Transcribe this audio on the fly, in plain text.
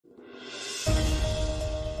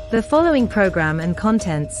The following program and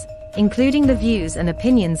contents, including the views and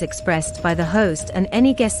opinions expressed by the host and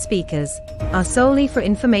any guest speakers, are solely for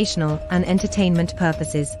informational and entertainment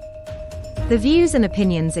purposes. The views and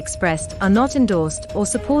opinions expressed are not endorsed or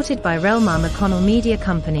supported by REL-MAR McConnell Media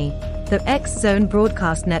Company, the X-Zone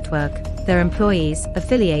Broadcast Network, their employees,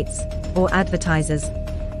 affiliates, or advertisers.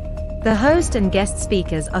 The host and guest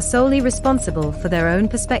speakers are solely responsible for their own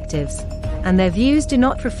perspectives, and their views do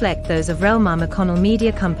not reflect those of REL-MAR McConnell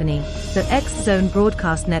Media Company, the X-Zone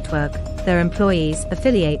Broadcast Network, their employees,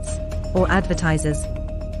 affiliates, or advertisers.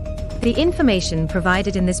 The information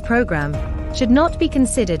provided in this program should not be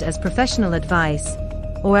considered as professional advice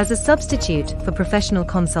or as a substitute for professional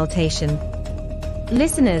consultation.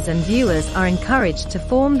 Listeners and viewers are encouraged to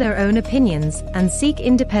form their own opinions and seek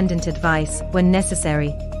independent advice when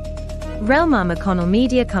necessary. REL-MAR McConnell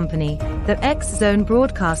Media Company, the X-Zone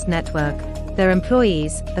Broadcast Network, their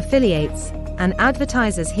employees, affiliates, and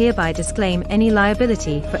advertisers hereby disclaim any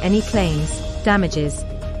liability for any claims, damages,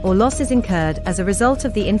 or losses incurred as a result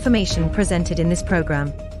of the information presented in this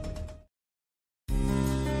program.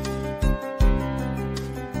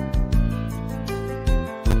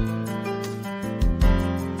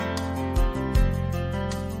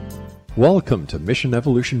 Welcome to Mission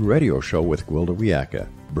Evolution Radio Show with Gwilda Wiyaka,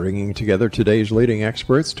 bringing together today's leading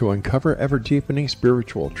experts to uncover ever-deepening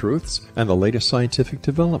spiritual truths and the latest scientific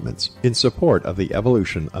developments in support of the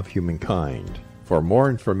evolution of humankind. For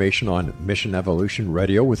more information on Mission Evolution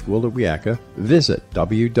Radio with Gwilda Wiyaka, visit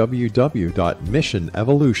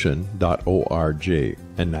www.missionevolution.org.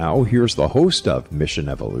 And now, here's the host of Mission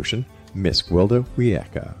Evolution, Miss Gwilda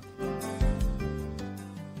Wiyaka.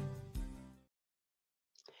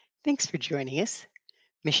 Thanks for joining us.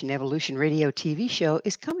 Mission Evolution Radio TV show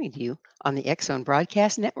is coming to you on the X-Zone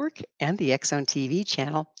Broadcast Network and the X-Zone TV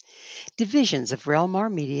channel, divisions of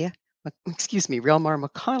REL-MAR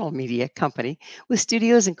McConnell Media Company, with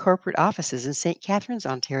studios and corporate offices in St. Catharines,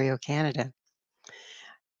 Ontario, Canada.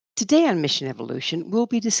 Today on Mission Evolution, we'll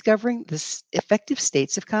be discovering the effective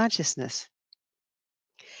states of consciousness.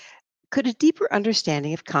 Could a deeper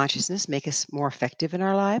understanding of consciousness make us more effective in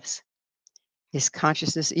our lives? Is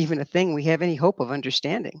consciousness even a thing we have any hope of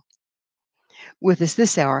understanding? With us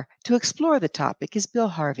this hour to explore the topic is Bill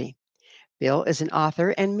Harvey. Bill is an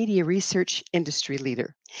author and media research industry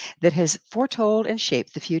leader that has foretold and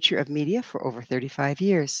shaped the future of media for over 35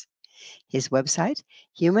 years. His website,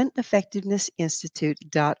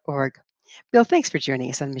 humaneffectivenessinstitute.org. Bill, thanks for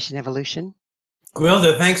joining us on Mission Evolution.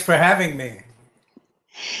 Gwilda, thanks for having me.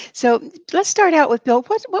 So let's start out with Bill.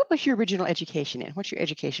 What was your original education in? What's your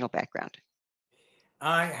educational background?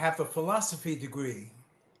 I have a philosophy degree.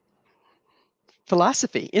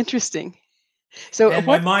 Philosophy, interesting. So, and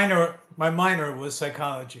my minor was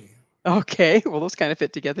psychology. Okay, well, those kind of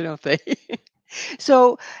fit together, don't they?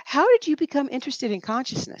 So, how did you become interested in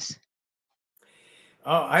consciousness?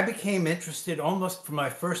 I became interested almost from my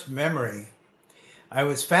first memory. I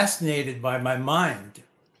was fascinated by my mind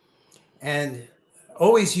and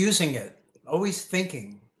always using it, always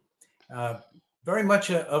thinking. Very much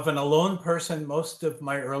of an alone person most of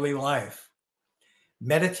my early life,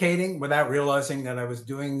 meditating without realizing that I was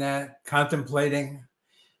doing that, contemplating,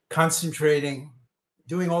 concentrating,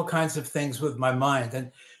 doing all kinds of things with my mind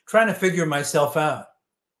and trying to figure myself out.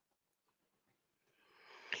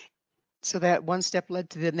 So that one step led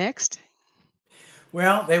to the next?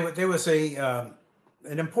 Well, there was an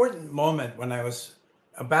important moment when I was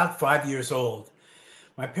about 5 years old.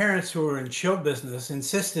 My parents, who were in show business,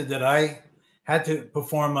 insisted that I had to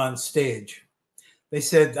perform on stage. They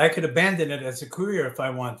said I could abandon it as a career if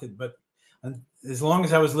I wanted, but as long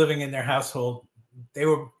as I was living in their household, they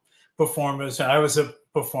were performers, and I was a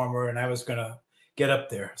performer, and I was going to get up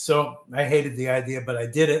there. So I hated the idea, but I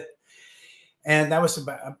did it. And I was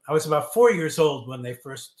about 4 years old when they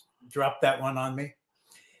first dropped that one on me.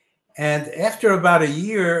 And after about a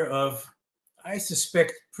year of, I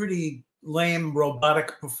suspect, pretty lame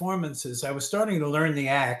robotic performances, I was starting to learn the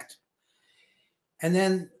act. And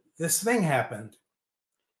then this thing happened.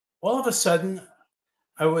 All of a sudden,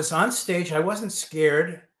 I was on stage. I wasn't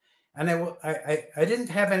scared. And I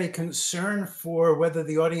didn't have any concern for whether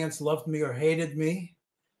the audience loved me or hated me.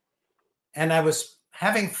 And I was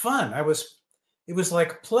having fun. It was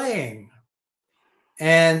like playing.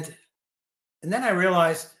 And then I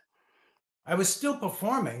realized I was still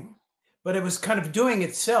performing, but it was kind of doing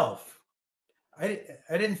itself. I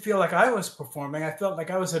didn't feel like I was performing. I felt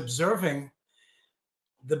like I was observing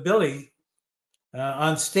the Billy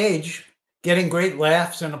on stage, getting great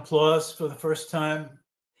laughs and applause for the first time.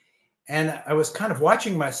 And I was kind of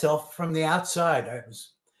watching myself from the outside. I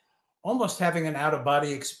was almost having an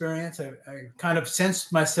out-of-body experience. I kind of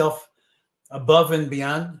sensed myself above and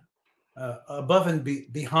beyond,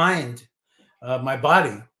 behind my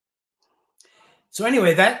body. So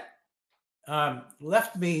anyway, that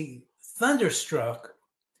left me thunderstruck.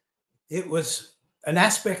 It was an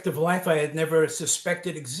aspect of life I had never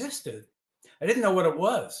suspected existed. I didn't know what it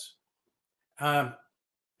was.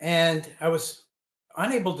 And I was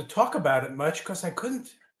unable to talk about it much because I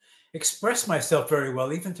couldn't express myself very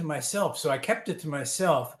well, even to myself. So I kept it to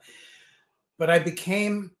myself. But I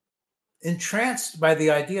became entranced by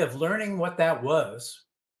the idea of learning what that was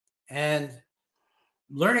and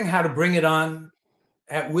learning how to bring it on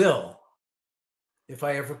at will, if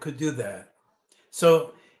I ever could do that.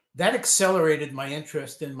 So that accelerated my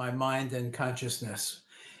interest in my mind and consciousness.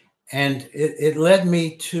 And it led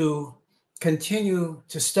me to continue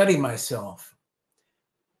to study myself.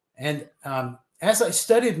 And as I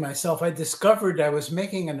studied myself, I discovered I was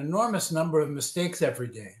making an enormous number of mistakes every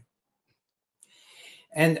day.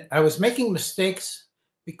 And I was making mistakes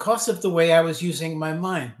because of the way I was using my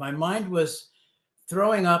mind. My mind was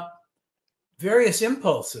throwing up various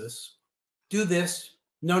impulses. Do this.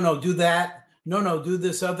 No, do that. No, do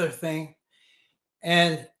this other thing.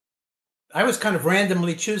 And I was kind of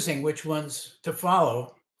randomly choosing which ones to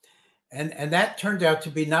follow. And that turned out to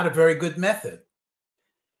be not a very good method.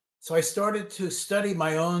 So I started to study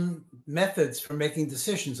my own methods for making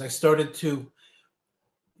decisions. I started to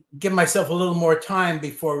give myself a little more time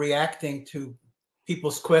before reacting to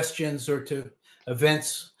people's questions or to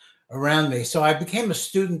events around me. So I became a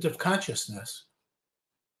student of consciousness.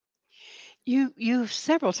 You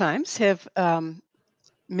several times have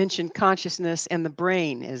mentioned consciousness and the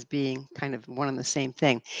brain as being kind of one and the same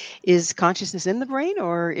thing. Is consciousness in the brain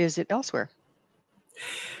or is it elsewhere?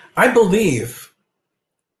 I believe,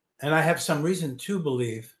 and I have some reason to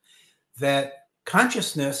believe, that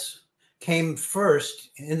consciousness came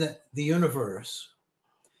first in the universe,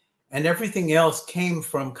 and everything else came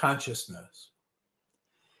from consciousness.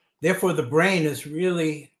 Therefore, the brain is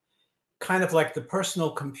really kind of like the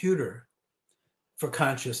personal computer for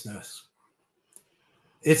consciousness.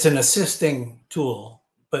 It's an assisting tool,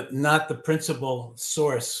 but not the principal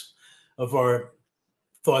source of our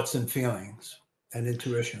thoughts and feelings and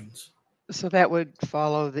intuitions. So that would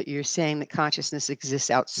follow that you're saying that consciousness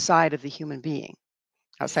exists outside of the human being,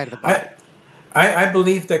 outside of the body. I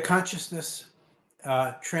believe that consciousness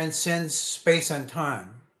transcends space and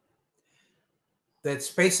time. That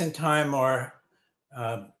space and time are,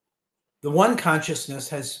 the one consciousness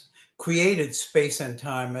has created space and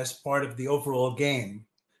time as part of the overall game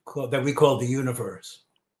that we call the universe.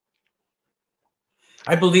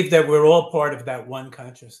 I believe that we're all part of that one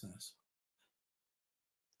consciousness.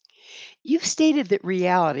 You've stated that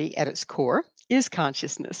reality at its core is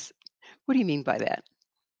consciousness. What do you mean by that?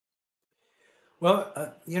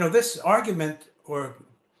 Well, this argument or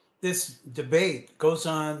this debate goes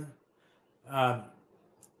on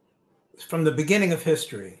from the beginning of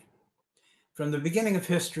history. From the beginning of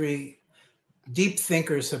history, deep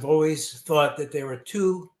thinkers have always thought that there were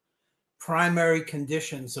two primary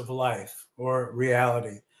conditions of life or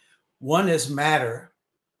reality. One is matter,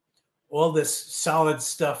 all this solid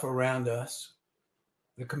stuff around us,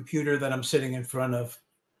 the computer that I'm sitting in front of,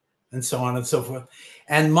 and so on and so forth,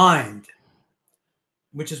 and mind,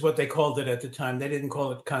 which is what they called it at the time. They didn't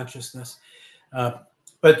call it consciousness.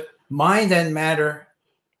 But mind and matter,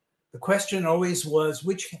 the question always was,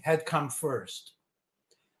 which had come first?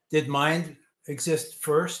 Did mind exist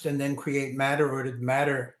first and then create matter, or did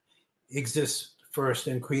matter exist first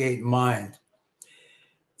and create mind?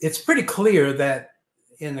 It's pretty clear that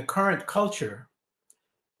in the current culture,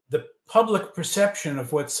 the public perception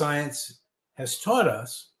of what science has taught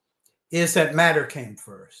us is that matter came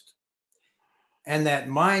first, and that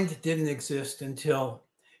mind didn't exist until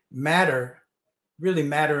matter, really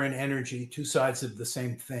matter and energy, two sides of the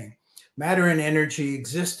same thing. Matter and energy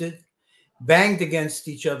existed, banged against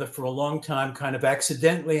each other for a long time, kind of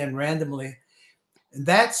accidentally and randomly. And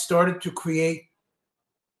that started to create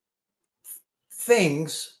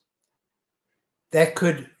things that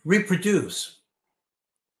could reproduce.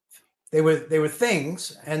 They were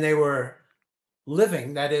things, and they were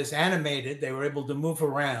living, that is, animated. They were able to move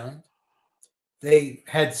around. They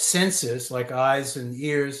had senses like eyes and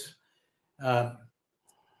ears,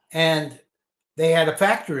 and they had a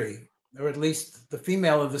factory, or at least the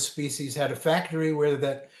female of the species had a factory where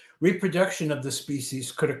that reproduction of the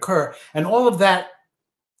species could occur. And all of that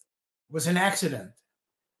was an accident.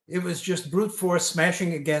 It was just brute force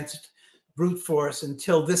smashing against brute force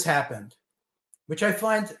until this happened, which I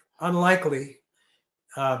find unlikely.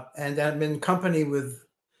 And I'm in company with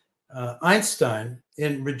Einstein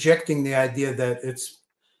in rejecting the idea that it's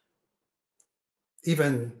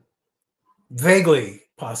even vaguely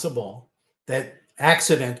possible that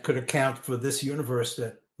accident could account for this universe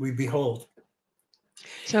that we behold.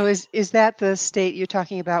 So is that the state you're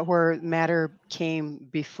talking about where matter came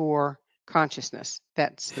before consciousness?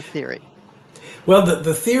 That's the theory. Well,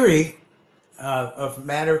 the theory of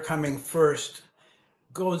matter coming first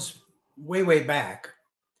goes way, way back,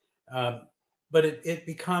 but it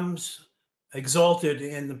becomes exalted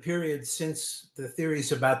in the period since the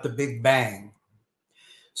theories about the Big Bang.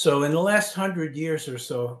 So in the last 100 years or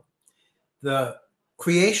so, the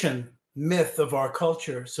creation myth of our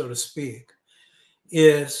culture, so to speak,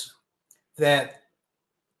 is that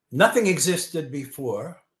nothing existed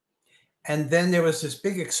before, and then there was this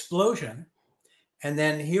big explosion, and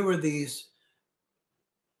then here were these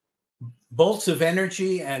bolts of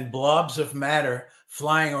energy and blobs of matter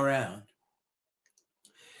flying around.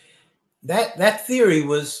 That theory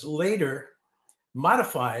was later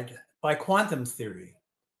modified by quantum theory.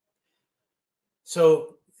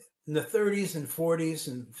 So in the 30s and 40s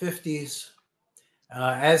and 50s,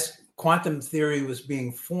 as quantum theory was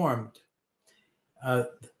being formed,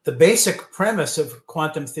 the basic premise of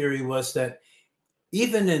quantum theory was that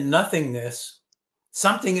even in nothingness,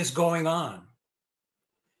 something is going on.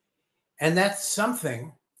 And that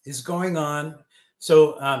something is going on.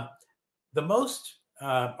 So the most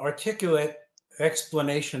articulate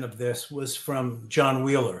explanation of this was from John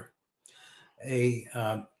Wheeler,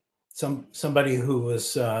 somebody who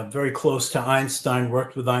was very close to Einstein,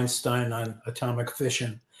 worked with Einstein on atomic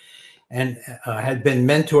fission, and had been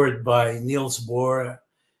mentored by Niels Bohr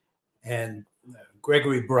and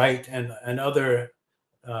Gregory Bright and other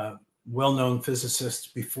well-known physicists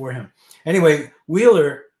before him. Anyway,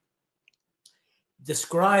 Wheeler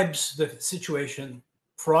describes the situation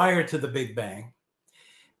prior to the Big Bang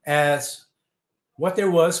as what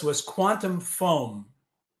there was quantum foam.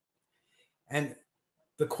 And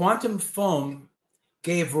the quantum foam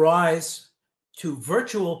gave rise to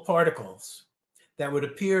virtual particles that would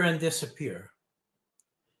appear and disappear.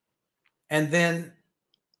 And then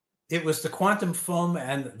it was the quantum foam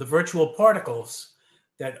and the virtual particles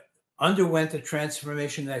that underwent a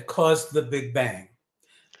transformation that caused the Big Bang.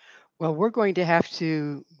 Well, we're going to have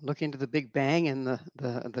to look into the Big Bang and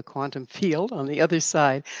the quantum field on the other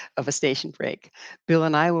side of a station break. Bill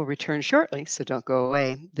and I will return shortly, so don't go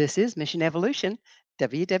away. This is Mission Evolution,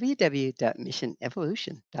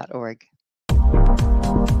 www.missionevolution.org.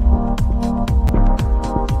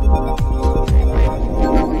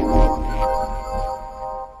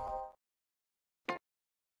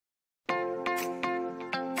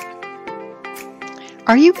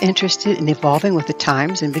 Are you interested in evolving with the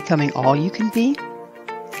times and becoming all you can be?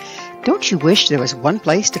 Don't you wish there was one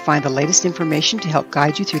place to find the latest information to help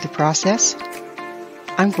guide you through the process?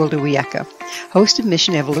 I'm Gwilda Wiyaka, host of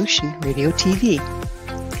Mission Evolution Radio TV.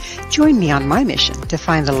 Join me on my mission to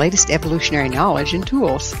find the latest evolutionary knowledge and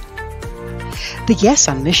tools. The guests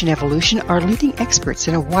on Mission Evolution are leading experts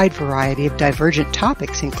in a wide variety of divergent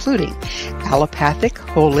topics, including allopathic,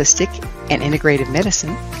 holistic, and integrative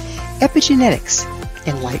medicine, epigenetics,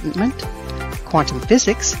 enlightenment, quantum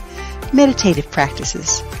physics, meditative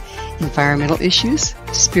practices, environmental issues,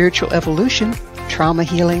 spiritual evolution, trauma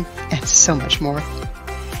healing, and so much more.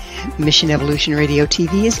 Mission Evolution Radio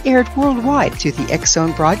TV is aired worldwide through the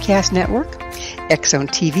X-Zone Broadcast Network, X-Zone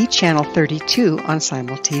TV Channel 32 on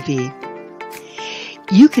Simul TV.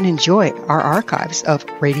 You can enjoy our archives of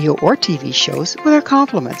radio or TV shows with our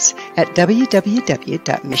compliments at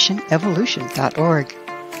www.missionevolution.org.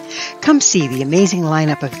 Come see the amazing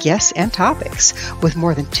lineup of guests and topics. With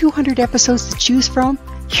more than 200 episodes to choose from,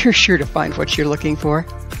 you're sure to find what you're looking for.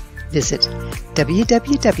 Visit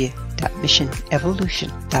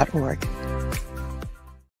www.missionevolution.org.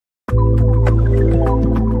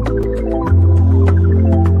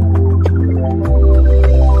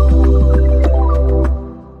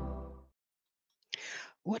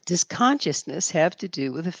 What does consciousness have to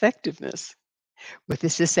do with effectiveness? With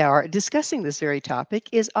us this hour, discussing this very topic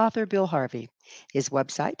is author Bill Harvey. His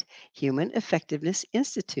website,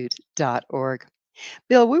 humaneffectivenessinstitute.org.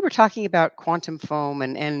 Bill, we were talking about quantum foam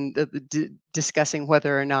and discussing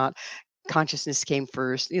whether or not consciousness came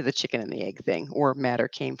first, the chicken and the egg thing, or matter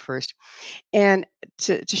came first. And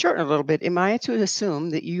to shorten a little bit, am I to assume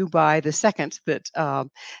that you buy the second that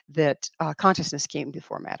consciousness came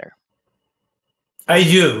before matter? I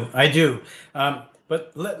do.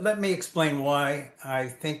 But let me explain why I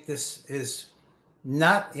think this is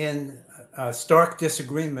not in stark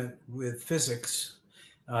disagreement with physics,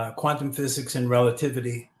 quantum physics and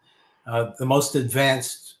relativity, the most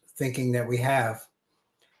advanced thinking that we have.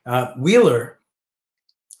 Wheeler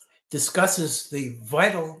discusses the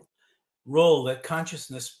vital role that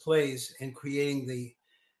consciousness plays in creating the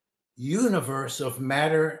universe of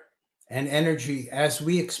matter and energy as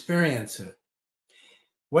we experience it.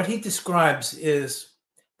 What he describes is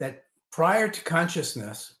that prior to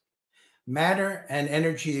consciousness, matter and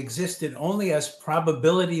energy existed only as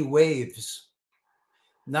probability waves,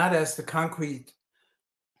 not as the concrete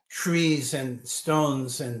trees and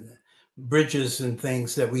stones and bridges and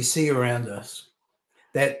things that we see around us.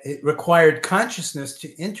 That it required consciousness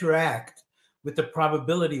to interact with the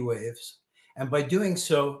probability waves. And by doing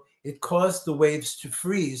so, it caused the waves to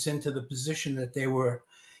freeze into the position that they were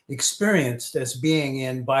experienced as being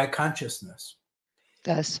in by consciousness.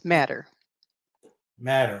 Thus, matter.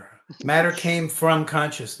 Matter came from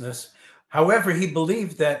consciousness. However, he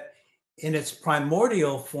believed that in its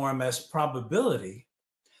primordial form as probability,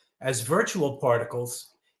 as virtual particles,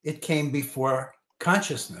 it came before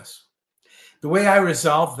consciousness. The way I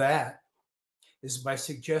resolve that is by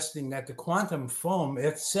suggesting that the quantum foam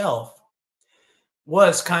itself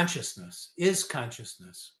was consciousness, is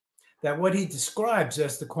consciousness. That what he describes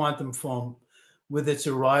as the quantum foam with its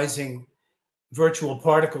arising virtual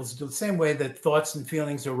particles, the same way that thoughts and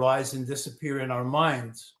feelings arise and disappear in our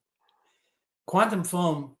minds. Quantum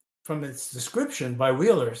foam, from its description by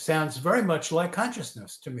Wheeler, sounds very much like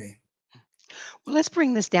consciousness to me. Well, let's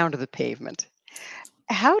bring this down to the pavement.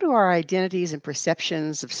 How do our identities and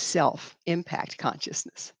perceptions of self impact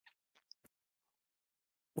consciousness?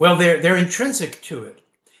 Well, they're intrinsic to it.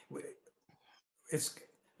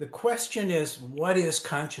 The question is, what is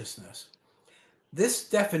consciousness? This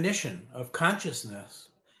definition of consciousness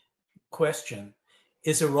question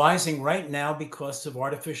is arising right now because of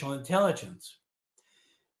artificial intelligence.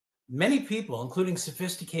 Many people, including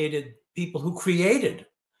sophisticated people who created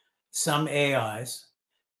some AIs,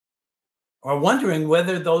 are wondering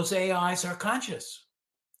whether those AIs are conscious.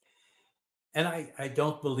 And I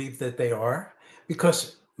don't believe that they are,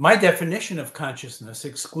 because my definition of consciousness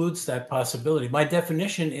excludes that possibility. My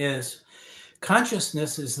definition is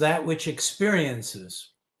consciousness is that which experiences,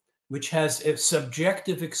 which has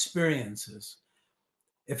subjective experiences.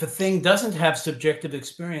 If a thing doesn't have subjective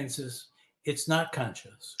experiences, it's not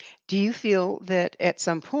conscious. Do you feel that at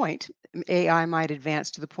some point AI might advance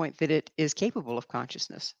to the point that it is capable of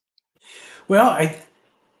consciousness? Well,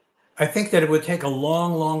 I think that it would take a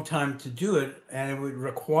long, long time to do it, and it would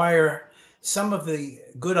require some of the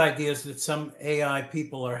good ideas that some AI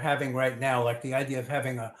people are having right now, like the idea of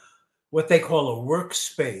having what they call a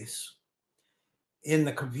workspace in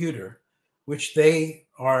the computer, which they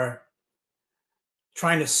are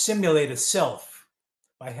trying to simulate a self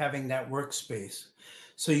by having that workspace.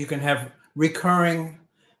 So you can have recurring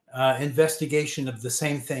investigation of the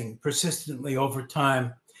same thing persistently over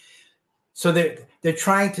time. So they're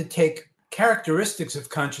trying to take characteristics of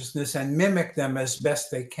consciousness and mimic them as best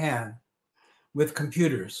they can with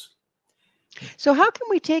computers. So how can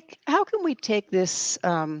we take this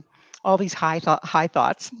all these high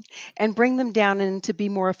thoughts and bring them down and to be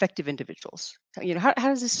more effective individuals? How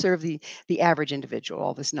does this serve the average individual,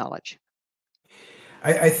 all this knowledge?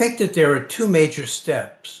 I think that there are two major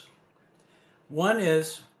steps. One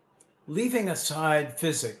is leaving aside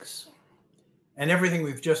physics and everything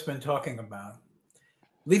we've just been talking about,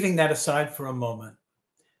 leaving that aside for a moment.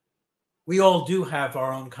 We all do have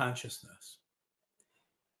our own consciousness.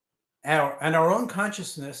 Our own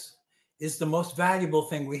consciousness is the most valuable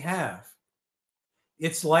thing we have.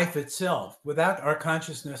 It's life itself. Without our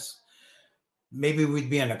consciousness, maybe we'd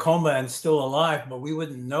be in a coma and still alive, but we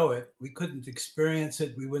wouldn't know it. We couldn't experience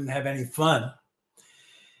it. We wouldn't have any fun.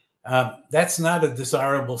 That's not a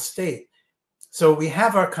desirable state. So we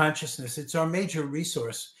have our consciousness. It's our major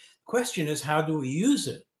resource. The question is, how do we use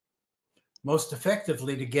it most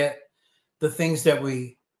effectively to get the things that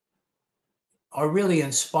we are really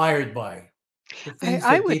inspired by?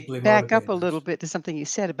 I would back up a little bit to something you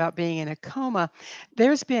said about being in a coma.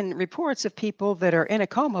 There's been reports of people that are in a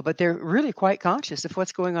coma, but they're really quite conscious of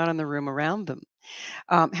what's going on in the room around them.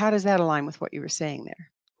 How does that align with what you were saying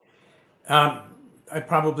there? I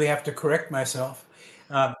probably have to correct myself.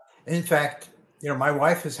 In fact, my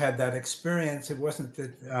wife has had that experience. It wasn't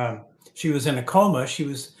that she was in a coma. She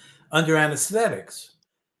was under anesthetics,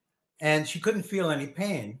 and she couldn't feel any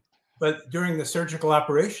pain. But during the surgical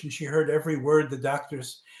operation, she heard every word the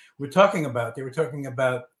doctors were talking about. They were talking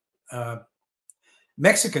about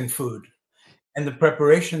Mexican food and the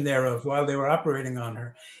preparation thereof while they were operating on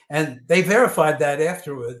her. And they verified that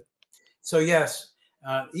afterward. So yes,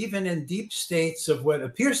 even in deep states of what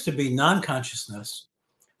appears to be non-consciousness,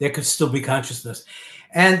 there could still be consciousness.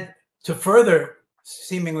 And to further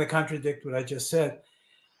seemingly contradict what I just said,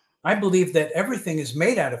 I believe that everything is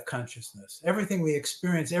made out of consciousness. Everything we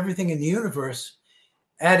experience, everything in the universe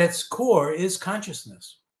at its core is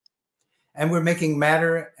consciousness. And we're making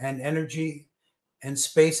matter and energy and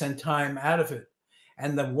space and time out of it.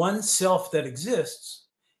 And the one self that exists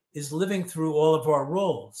is living through all of our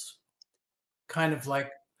roles, kind of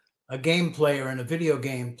like a game player in a video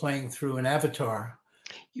game playing through an avatar.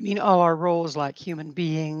 You mean all our roles like human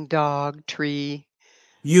being, dog, tree,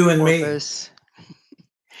 You and me. porpoise?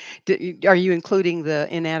 Are you including the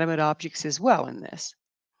inanimate objects as well in this?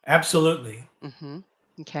 Absolutely. Hmm.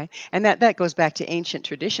 Okay. And that goes back to ancient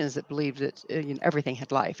traditions that believed that everything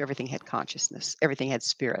had life, everything had consciousness, everything had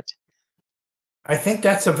spirit. I think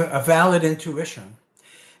that's a valid intuition.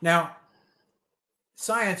 Now,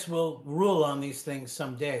 science will rule on these things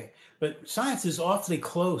someday, but science is awfully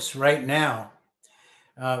close right now.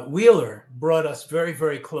 Wheeler brought us very,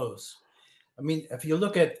 very close. I mean, if you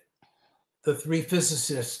look at the three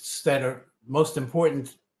physicists that are most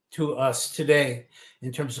important to us today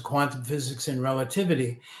in terms of quantum physics and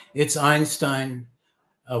relativity, it's Einstein,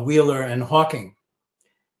 Wheeler, and Hawking.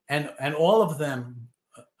 And all of them,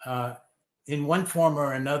 in one form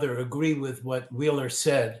or another, agree with what Wheeler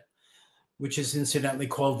said, which is incidentally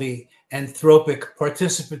called the anthropic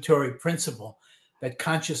participatory principle, that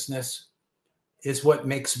consciousness is what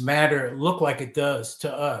makes matter look like it does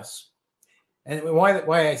to us. And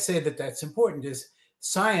why I say that that's important is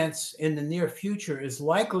science in the near future is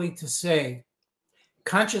likely to say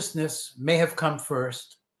consciousness may have come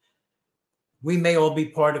first. We may all be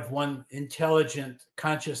part of one intelligent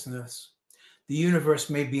consciousness. The universe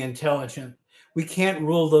may be intelligent. We can't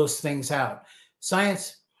rule those things out.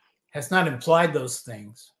 Science has not implied those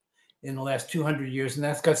things in the last 200 years, and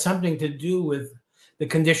that's got something to do with the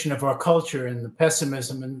condition of our culture and the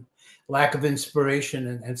pessimism and lack of inspiration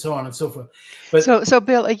and so on and so forth. But So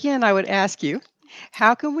Bill, again, I would ask you,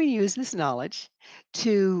 how can we use this knowledge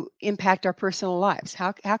to impact our personal lives?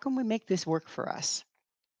 How can we make this work for us?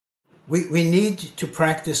 we need to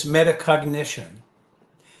practice metacognition.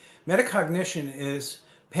 Metacognition is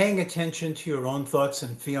paying attention to your own thoughts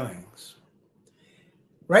and feelings.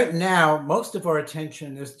 Right now, most of our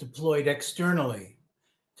attention is deployed externally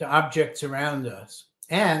to objects around us.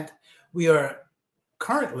 And we are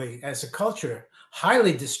currently, as a culture,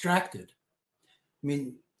 highly distracted. I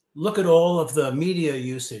mean, look at all of the media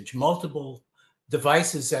usage, multiple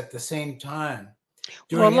devices at the same time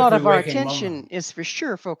Well, a during lot every of our waking attention moment. is for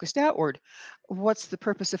sure focused outward. What's the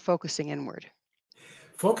purpose of focusing inward?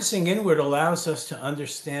 Focusing inward allows us to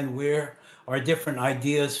understand where our different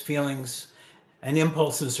ideas, feelings, and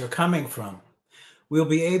impulses are coming from. We'll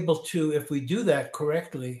be able to, if we do that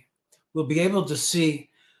correctly, we'll be able to see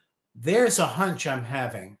there's a hunch I'm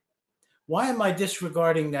having. Why am I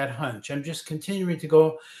disregarding that hunch? I'm just continuing to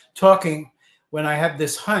go talking when I have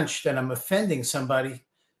this hunch that I'm offending somebody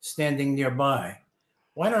standing nearby.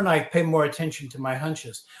 Why don't I pay more attention to my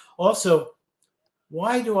hunches? Also,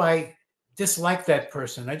 why do I dislike that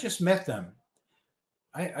person? I just met them.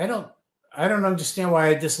 I don't understand why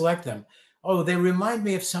I dislike them. Oh, they remind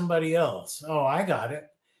me of somebody else. Oh, I got it.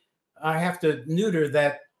 I have to neuter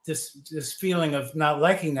this feeling of not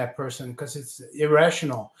liking that person because it's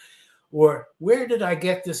irrational. Or where did I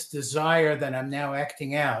get this desire that I'm now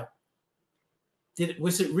acting out?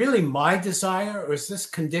 Was it really my desire, or is this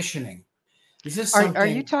conditioning? Is this Are you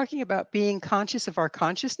something? talking about being conscious of our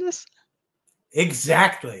consciousness?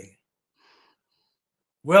 Exactly.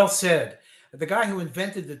 Well said. The guy who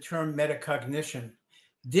invented the term metacognition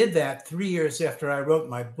did that 3 years after I wrote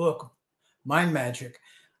my book, Mind Magic.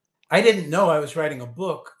 I didn't know I was writing a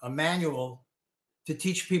book, a manual to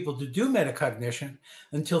teach people to do metacognition,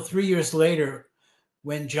 until 3 years later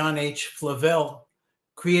when John H. Flavel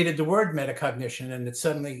created the word metacognition, and it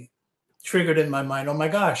suddenly triggered in my mind, oh my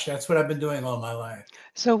gosh, that's what I've been doing all my life.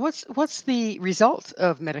 So what's the result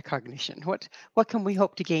of metacognition? What can we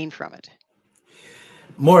hope to gain from it?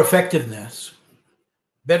 More effectiveness,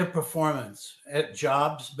 better performance at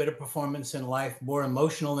jobs, better performance in life, more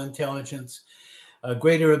emotional intelligence, a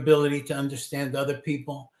greater ability to understand other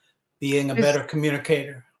people, being a Does better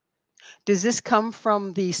communicator. does this come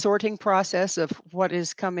from the sorting process of what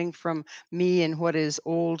is coming from me and what is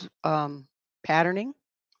old patterning?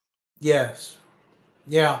 Yes.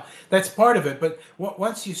 Yeah, that's part of it. But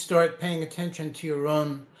once you start paying attention to your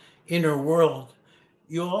own inner world,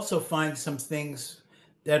 you'll also find some things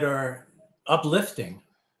that are uplifting.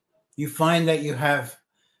 You find that you have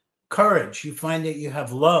courage. You find that you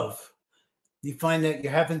have love. You find that you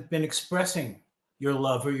haven't been expressing your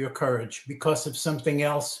love or your courage because of something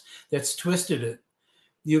else that's twisted it.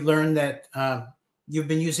 You learn that you've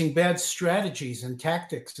been using bad strategies and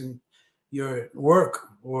tactics, and your work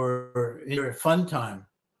or in your fun time.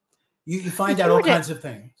 You find out all kinds of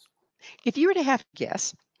things. If you were to have to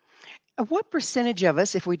guess, what percentage of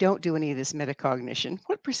us, if we don't do any of this metacognition,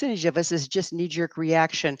 what percentage of us is just knee-jerk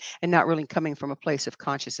reaction and not really coming from a place of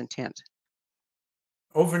conscious intent?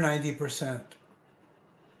 Over 90%.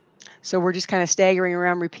 So we're just kind of staggering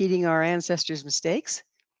around repeating our ancestors' mistakes?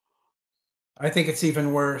 I think it's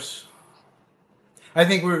even worse. I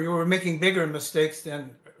think we're making bigger mistakes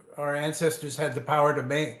than our ancestors had the power to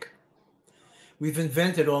make. We've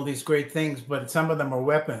invented all these great things, but some of them are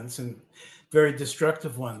weapons and very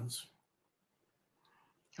destructive ones.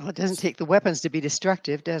 Well, it doesn't take the weapons to be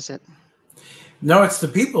destructive, does it? No, it's the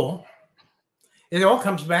people. It all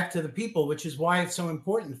comes back to the people, which is why it's so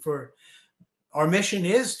important for our mission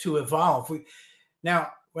is to evolve.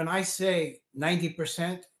 Now, when I say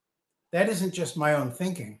 90%, that isn't just my own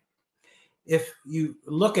thinking. If you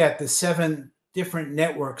look at the 7 different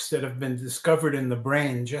networks that have been discovered in the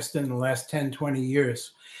brain just in the last 10, 20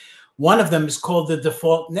 years, one of them is called the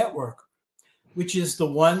default network, which is the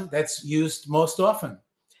one that's used most often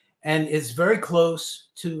and is very close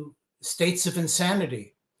to states of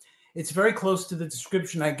insanity. It's very close to the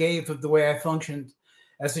description I gave of the way I functioned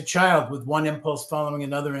as a child, with one impulse following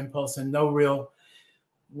another impulse and no real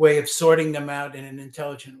way of sorting them out in an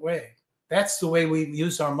intelligent way. That's the way we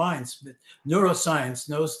use our minds. Neuroscience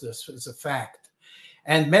knows this as a fact.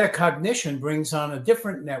 And metacognition brings on a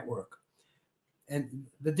different network. And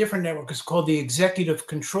the different network is called the executive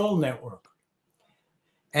control network.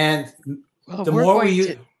 And the more we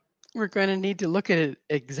use... We're going to need to look at an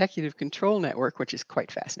executive control network, which is quite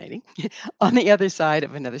fascinating, on the other side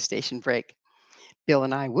of another station break. Bill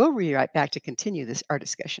and I will be right back to continue our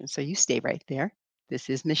discussion, so you stay right there. This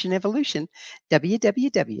is Mission Evolution,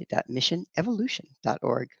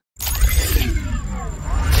 www.missionevolution.org.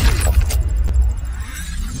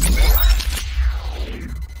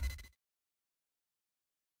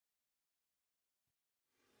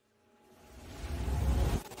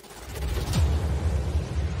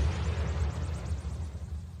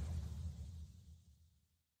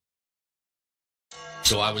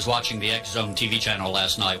 So I was watching the X Zone TV channel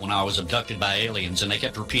last night when I was abducted by aliens, and they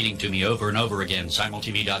kept repeating to me over and over again,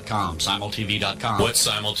 simultv.com, simultv.com. What's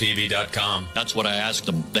simultv.com? That's what I asked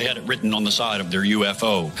them. They had it written on the side of their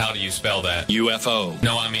UFO. How do you spell that? UFO.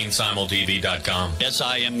 No, I mean simultv.com.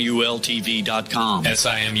 simultv.com.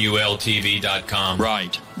 simultv.com.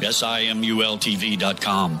 Right.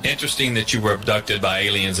 simultv.com. Interesting that you were abducted by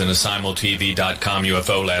aliens in a simultv.com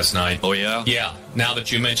UFO last night. Oh, yeah? Yeah. Now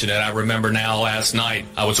that you mention it, I remember now last night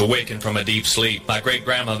I was awakened from a deep sleep. My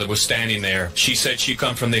great-grandmother was standing there. She said she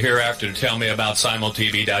come from the hereafter to tell me about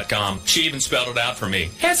simultv.com. She even spelled it out for me.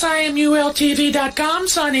 simultv.com,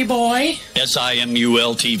 sonny boy.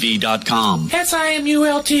 simultv.com.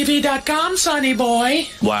 simultv.com, sonny boy.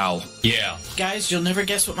 Wow. Yeah. Guys, you'll never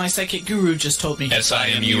guess what my psychic guru just told me.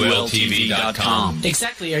 simultv.com.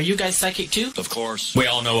 Exactly. Are you guys psychic too? Of course. We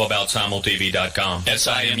all know about simultv.com.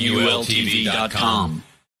 simultv.com.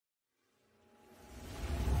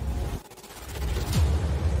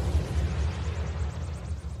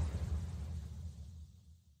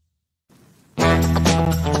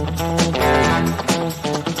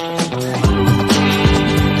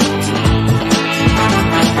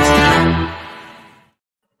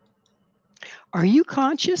 Are you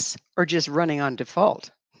conscious or just running on default?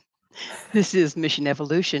 This is Mission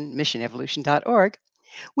Evolution, missionevolution.org.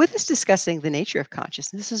 With us discussing the nature of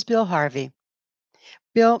consciousness is Bill Harvey.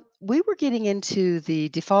 Bill, we were getting into the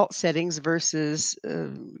default settings versus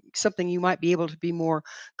something you might be able to be more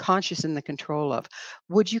conscious in the control of.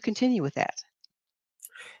 Would you continue with that?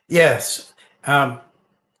 Yes.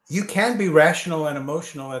 You can be rational and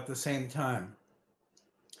emotional at the same time.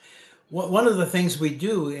 One of the things we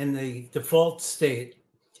do in the default state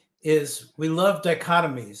is we love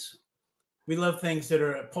dichotomies. We love things that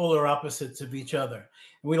are polar opposites of each other.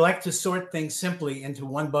 And we like to sort things simply into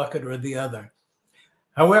one bucket or the other.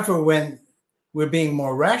 However, when we're being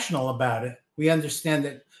more rational about it, we understand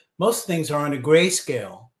that most things are on a gray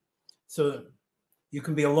scale. So you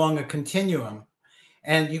can be along a continuum.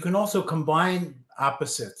 And you can also combine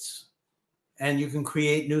opposites. And you can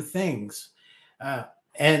create new things.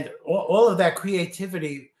 And all of that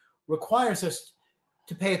creativity requires us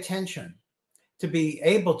to pay attention, to be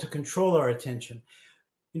able to control our attention.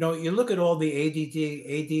 You know, you look at all the ADD,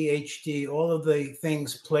 ADHD, all of the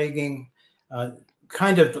things plaguing,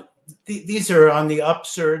 these are on the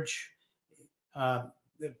upsurge.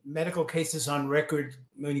 The medical cases on record,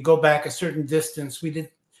 when you go back a certain distance, we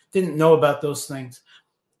didn't know about those things.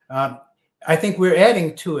 I think we're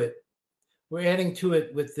adding to it. We're adding to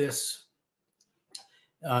it with this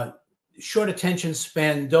short attention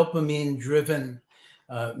span, dopamine-driven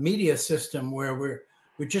media system where we're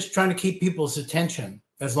just trying to keep people's attention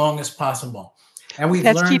as long as possible. And we've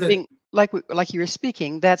That's learned that keeping, like you were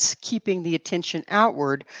speaking, that's keeping the attention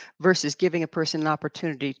outward versus giving a person an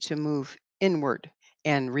opportunity to move inward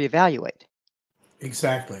and reevaluate.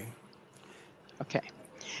 exactly. Okay.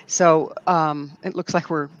 So it looks like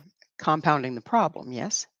we're compounding the problem,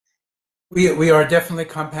 yes? We are definitely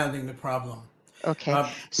compounding the problem. Okay. Uh,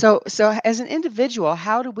 So as an individual,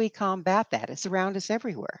 how do we combat that? It's around us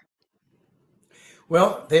everywhere.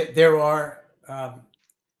 well, there are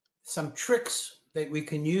some tricks that we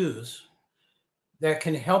can use that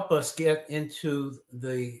can help us get into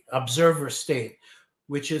the observer state,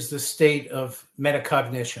 which is the state of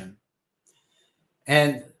metacognition.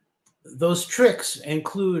 And those tricks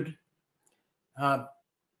include not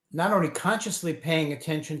only consciously paying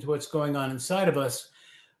attention to what's going on inside of us,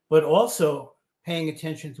 but also paying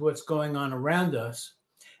attention to what's going on around us,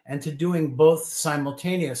 and to doing both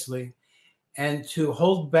simultaneously, and to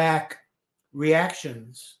hold back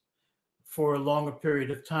reactions for a longer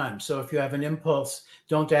period of time. So if you have an impulse,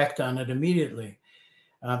 don't act on it immediately.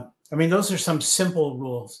 I mean, those are some simple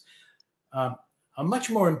rules. A much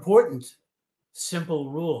more important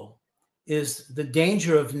simple rule is the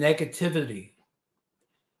danger of negativity.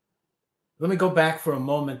 Let me go back for a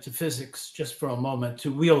moment to physics, just for a moment,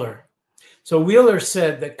 to Wheeler. So Wheeler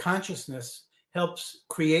said that consciousness helps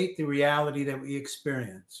create the reality that we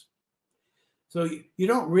experience. So you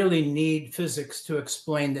don't really need physics to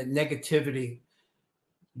explain that negativity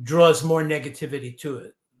draws more negativity to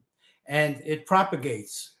it. And it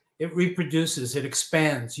propagates, it reproduces, it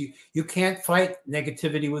expands. You can't fight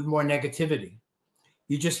negativity with more negativity.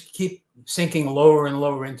 You just keep sinking lower and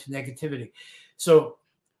lower into negativity. So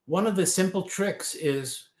one of the simple tricks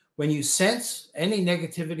is when you sense any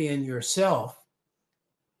negativity in yourself,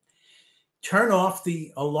 turn off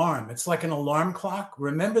the alarm. It's like an alarm clock.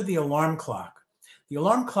 Remember the alarm clock. The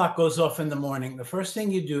alarm clock goes off in the morning. The first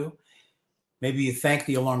thing you do, maybe you thank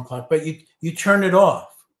the alarm clock, but you turn it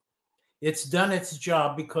off. It's done its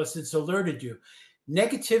job because it's alerted you.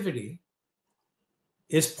 Negativity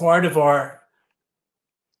is part of our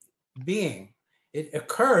being. It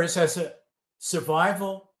occurs as a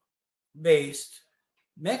survival-based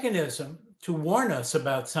mechanism to warn us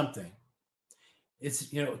about something. It's,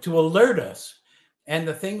 to alert us. And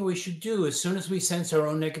the thing we should do as soon as we sense our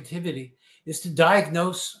own negativity is to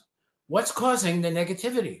diagnose what's causing the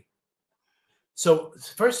negativity. So the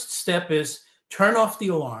first step is turn off the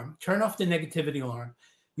alarm, turn off the negativity alarm.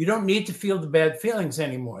 You don't need to feel the bad feelings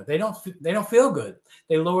anymore. They don't feel good.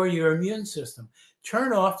 They lower your immune system.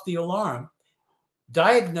 Turn off the alarm,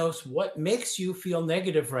 diagnose what makes you feel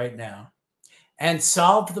negative right now, and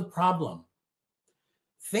solve the problem.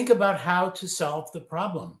 Think about how to solve the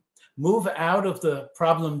problem. Move out of the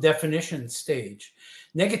problem definition stage.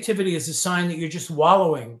 Negativity is a sign that you're just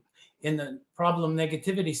wallowing in the problem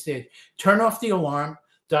negativity stage. Turn off the alarm,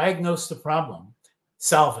 diagnose the problem,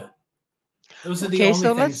 solve it. Those are the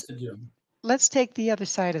only things to do. Let's take the other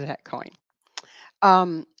side of that coin,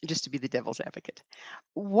 just to be the devil's advocate.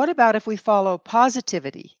 What about if we follow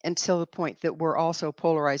positivity until the point that we're also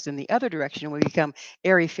polarized in the other direction and we become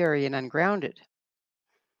airy-fairy and ungrounded?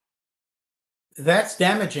 That's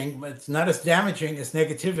damaging, but it's not as damaging as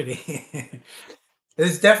negativity.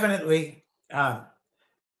 There's definitely,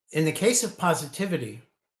 in the case of positivity,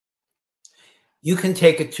 you can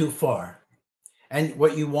take it too far. And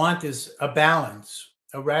what you want is a balance,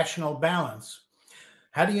 a rational balance.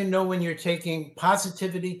 How do you know when you're taking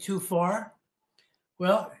positivity too far?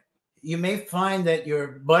 Well, you may find that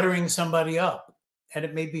you're buttering somebody up, and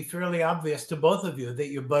it may be fairly obvious to both of you that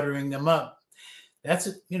you're buttering them up. That's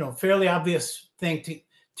a fairly obvious thing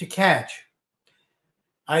to catch.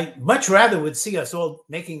 I much rather would see us all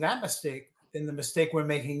making that mistake than the mistake we're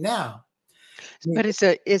making now. But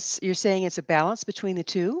you're saying it's a balance between the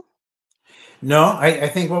two? No, I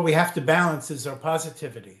think what we have to balance is our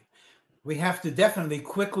positivity. We have to definitely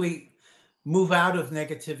quickly move out of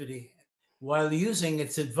negativity while using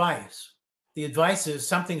its advice. The advice is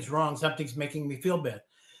something's wrong, something's making me feel bad.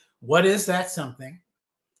 What is that something?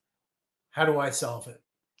 How do I solve it?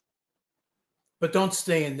 But don't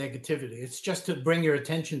stay in negativity. It's just to bring your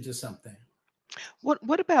attention to something.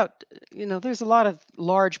 What about, there's a lot of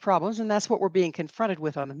large problems, and that's what we're being confronted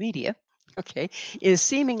with on the media, okay, is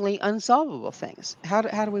seemingly unsolvable things. How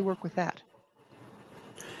do we work with that?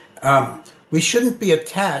 We shouldn't be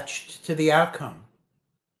attached to the outcome.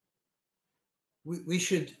 We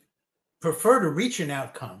should prefer to reach an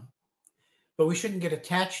outcome, but we shouldn't get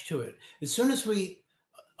attached to it. As soon as we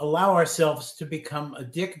allow ourselves to become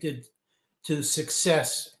addicted to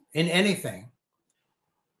success in anything,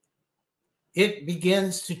 it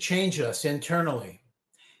begins to change us internally.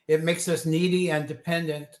 It makes us needy and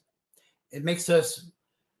dependent. It makes us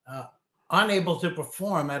unable to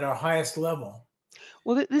perform at our highest level.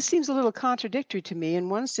 Well, this seems a little contradictory to me. In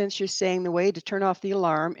one sense, you're saying the way to turn off the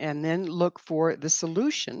alarm and then look for the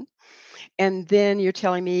solution. And then you're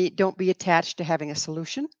telling me don't be attached to having a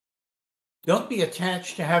solution. Don't be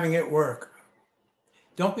attached to having it work.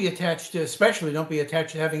 Don't be attached to, especially don't be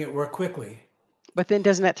attached to having it work quickly. But then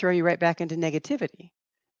doesn't that throw you right back into negativity?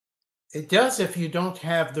 It does if you don't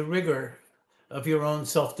have the rigor of your own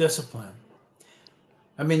self-discipline.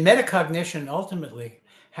 I mean, metacognition ultimately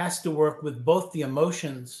has to work with both the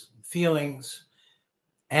emotions, feelings,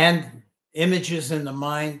 and images in the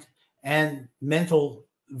mind and mental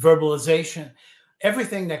verbalization,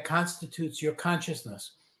 everything that constitutes your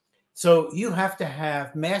consciousness. So you have to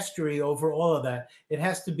have mastery over all of that. It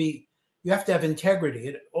has to be, you have to have integrity.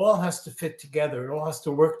 It all has to fit together. It all has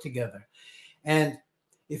to work together. And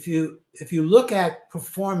if you look at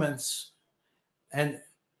performance and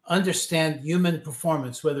understand human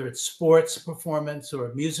performance, whether it's sports performance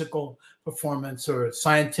or musical performance or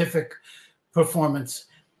scientific performance,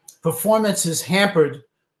 performance is hampered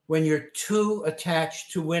when you're too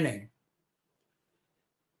attached to winning.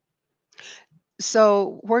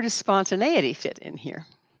 So where does spontaneity fit in here?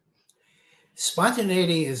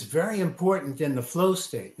 Spontaneity is very important in the flow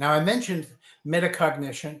state. Now, I mentioned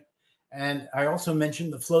metacognition, and I also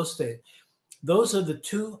mentioned the flow state. Those are the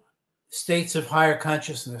two states of higher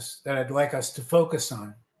consciousness that I'd like us to focus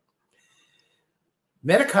on.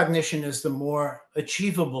 Metacognition is the more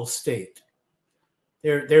achievable state.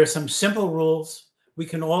 There are some simple rules. We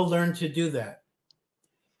can all learn to do that.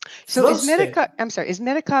 So is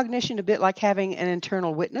metacognition a bit like having an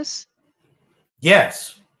internal witness?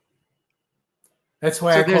 Yes. That's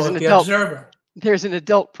why I call it the observer. There's an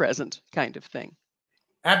adult present kind of thing.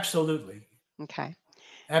 Absolutely. Okay.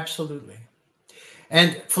 Absolutely.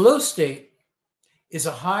 And flow state is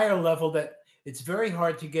a higher level that it's very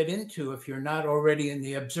hard to get into if you're not already in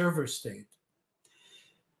the observer state.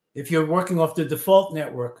 If you're working off the default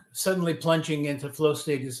network, suddenly plunging into flow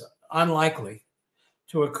state is unlikely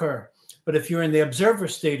to occur. But if you're in the observer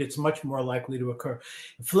state, it's much more likely to occur.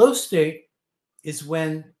 Flow state is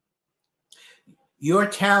when your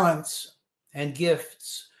talents and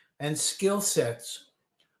gifts and skill sets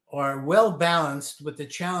are well balanced with the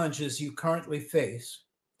challenges you currently face,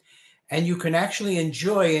 and you can actually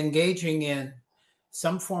enjoy engaging in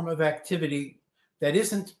some form of activity that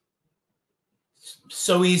isn't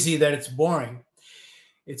so easy that it's boring.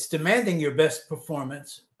 It's demanding your best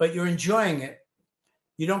performance, but you're enjoying it.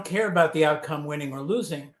 You don't care about the outcome, winning or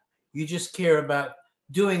losing. You just care about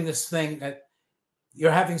doing this thing that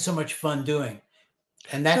you're having so much fun doing.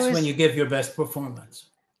 And that's when you give your best performance.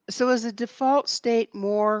 So is the default state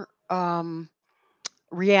more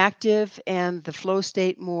reactive and the flow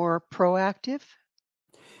state more proactive?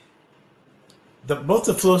 Both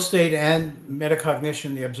the flow state and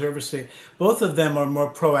metacognition, the observer state, both of them are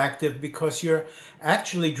more proactive because you're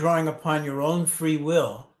actually drawing upon your own free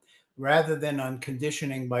will rather than on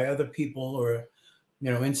conditioning by other people or,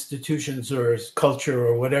 institutions or culture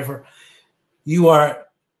or whatever. You are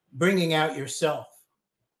bringing out yourself.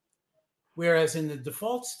 Whereas in the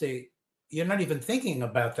default state, you're not even thinking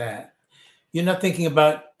about that. You're not thinking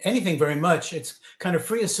about anything very much. It's kind of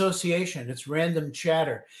free association. It's random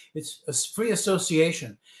chatter. It's a free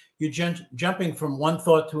association. You're jumping from one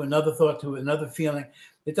thought to another feeling.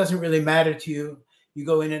 It doesn't really matter to you. You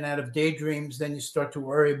go in and out of daydreams, then you start to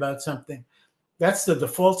worry about something. That's the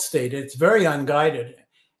default state. It's very unguided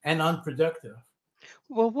and unproductive.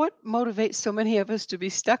 Well, what motivates so many of us to be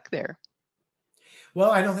stuck there?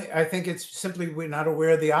 Well, I think it's simply we're not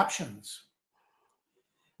aware of the options.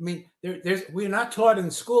 I mean, we're not taught in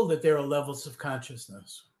school that there are levels of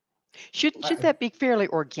consciousness. Should that be fairly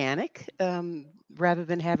organic rather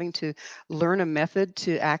than having to learn a method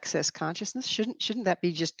to access consciousness? Shouldn't that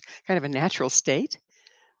be just kind of a natural state?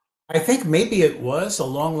 I think maybe it was a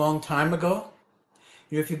long, long time ago.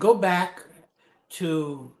 If you go back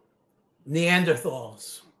to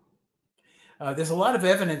Neanderthals, there's a lot of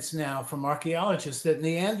evidence now from archaeologists that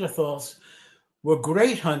Neanderthals were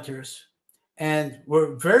great hunters and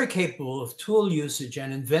were very capable of tool usage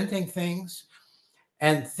and inventing things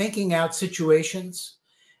and thinking out situations,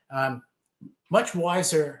 much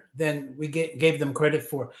wiser than we gave them credit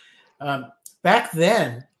for. Back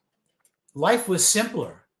then, life was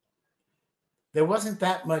simpler. There wasn't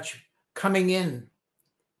that much coming in.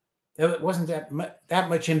 There wasn't that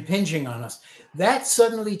much impinging on us. That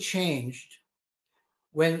suddenly changed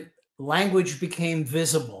when language became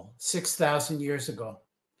visible 6,000 years ago.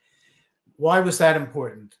 Why was that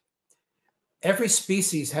important? Every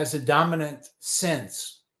species has a dominant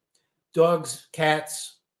sense. Dogs,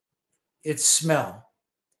 cats, it's smell.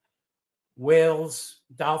 Whales,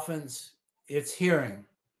 dolphins, it's hearing.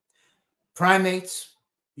 Primates,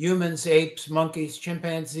 humans, apes, monkeys,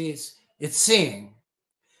 chimpanzees, it's seeing.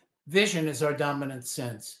 Vision is our dominant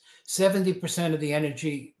sense. 70% of the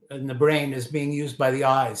energy in the brain is being used by the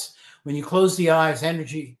eyes. When you close the eyes,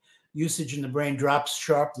 energy usage in the brain drops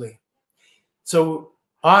sharply. So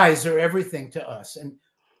eyes are everything to us. And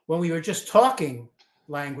when we were just talking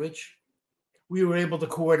language, we were able to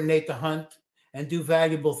coordinate the hunt and do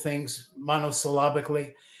valuable things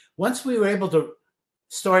monosyllabically. Once we were able to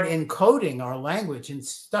start encoding our language in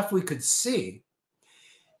stuff we could see,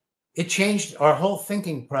 it changed our whole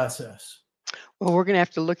thinking process. Well, we're going to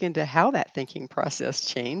have to look into how that thinking process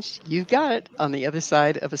changed. You've got it on the other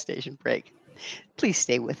side of a station break. Please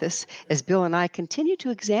stay with us as Bill and I continue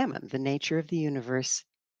to examine the nature of the universe.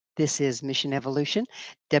 This is Mission Evolution,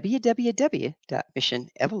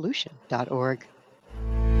 www.missionevolution.org.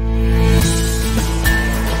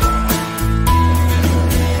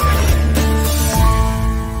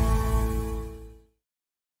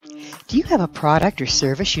 Do you have a product or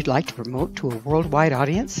service you'd like to promote to a worldwide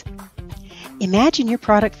audience? Imagine your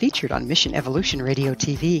product featured on Mission Evolution Radio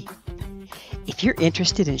TV. If you're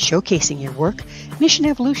interested in showcasing your work, Mission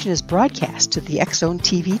Evolution is broadcast to the X-Zone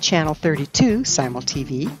TV Channel 32 Simul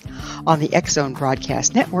TV, on the X-Zone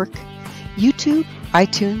Broadcast Network, YouTube,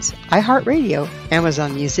 iTunes, iHeartRadio,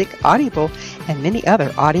 Amazon Music, Audible, and many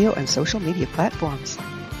other audio and social media platforms.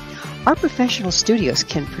 Our professional studios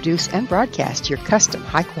can produce and broadcast your custom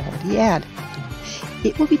high-quality ad.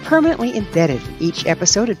 It will be permanently embedded in each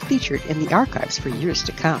episode and featured in the archives for years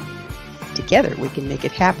to come. Together, we can make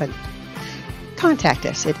it happen. Contact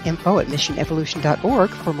us at info@missionevolution.org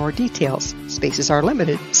for more details. Spaces are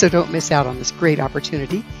limited, so don't miss out on this great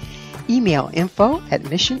opportunity. Email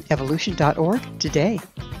info@missionevolution.org today.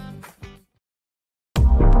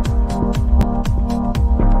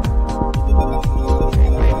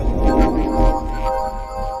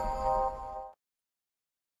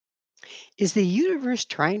 Is the universe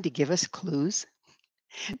trying to give us clues?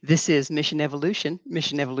 This is Mission Evolution,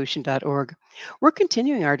 missionevolution.org. We're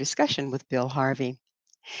continuing our discussion with Bill Harvey.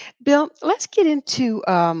 Bill, let's get into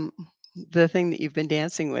the thing that you've been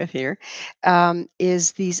dancing with here,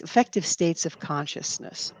 is these affective states of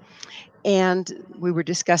consciousness. And we were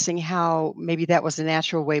discussing how maybe that was a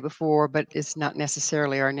natural way before, but it's not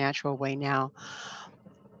necessarily our natural way now.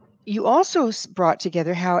 You also brought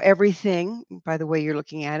together how everything, by the way you're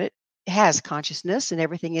looking at it, has consciousness and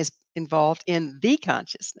everything is involved in the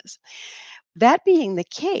consciousness. That being the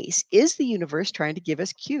case, is the universe trying to give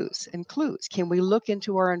us cues and clues? Can we look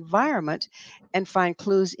into our environment and find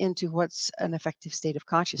clues into what's an effective state of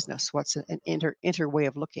consciousness? What's an inter way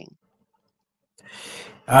of looking?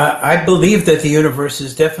 I believe that the universe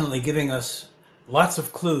is definitely giving us lots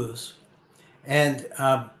of clues. And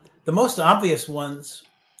the most obvious ones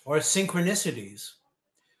are synchronicities,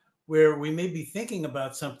 where we may be thinking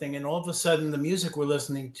about something and all of a sudden the music we're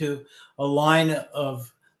listening to, a line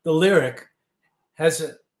of the lyric, has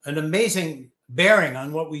an amazing bearing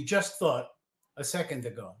on what we just thought a second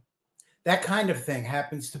ago. That kind of thing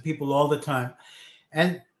happens to people all the time.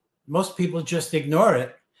 And most people just ignore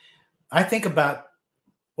it. I think about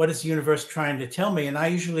what is the universe trying to tell me, and I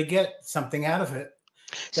usually get something out of it.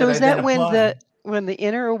 So is that when the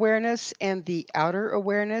inner awareness and the outer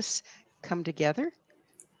awareness come together?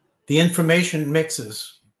 The information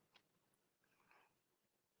mixes,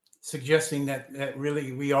 suggesting that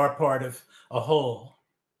really we are part of a whole.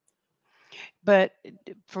 But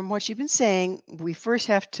from what you've been saying, we first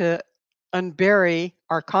have to unbury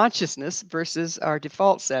our consciousness versus our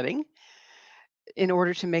default setting in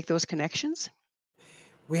order to make those connections?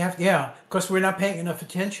 We have, yeah, because we're not paying enough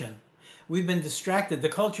attention. We've been distracted. The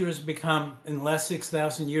culture has become, in the last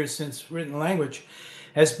 6,000 years since written language,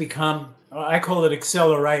 has become, I call it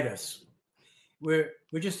acceleritis. We're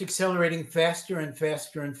just accelerating faster and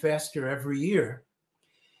faster and faster every year.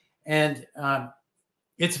 And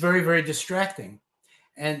it's very, very distracting.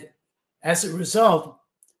 And as a result,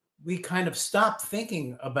 we kind of stop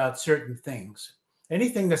thinking about certain things.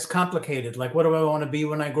 Anything that's complicated, like what do I want to be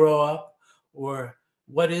when I grow up? Or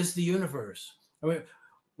what is the universe? I mean,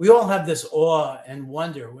 we all have this awe and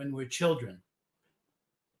wonder when we're children,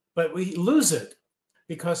 but we lose it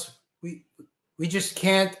because we just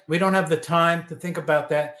can't, we don't have the time to think about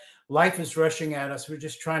that. Life is rushing at us. We're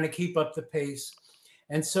just trying to keep up the pace.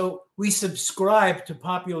 And so we subscribe to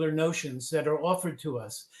popular notions that are offered to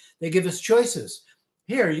us. They give us choices.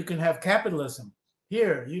 Here, you can have capitalism.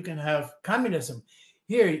 Here, you can have communism.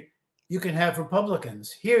 Here, you can have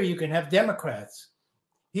Republicans. Here you can have Democrats.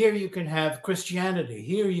 Here you can have Christianity.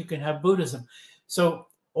 Here you can have Buddhism. So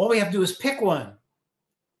all we have to do is pick one.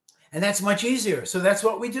 And that's much easier. So that's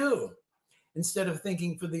what we do instead of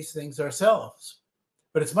thinking for these things ourselves.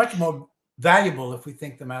 But it's much more valuable if we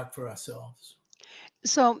think them out for ourselves.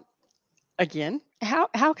 So again,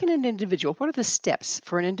 how can an individual, what are the steps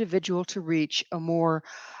for an individual to reach a more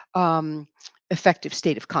effective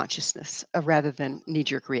state of consciousness rather than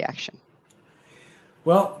knee-jerk reaction?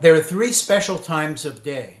 Well, there are 3 special times of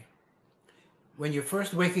day. When you're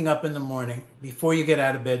first waking up in the morning, before you get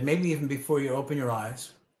out of bed, maybe even before you open your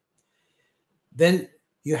eyes, then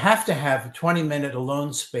you have to have a 20-minute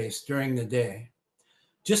alone space during the day.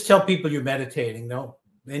 Just tell people you're meditating.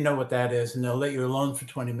 They know what that is, and they'll let you alone for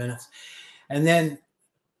 20 minutes. And then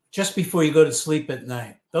just before you go to sleep at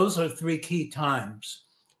night, those are 3 key times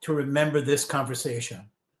to remember this conversation.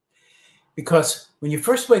 Because when you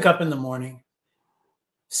first wake up in the morning,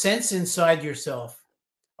 sense inside yourself,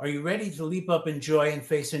 are you ready to leap up in joy and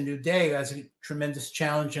face a new day as a tremendous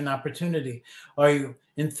challenge and opportunity? Are you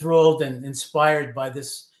enthralled and inspired by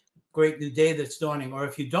this great new day that's dawning? Or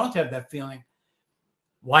if you don't have that feeling,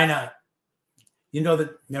 why not? You know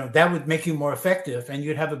that would make you more effective and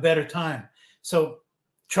you'd have a better time. So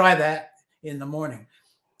try that in the morning.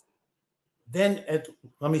 Then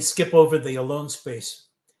let me skip over the alone space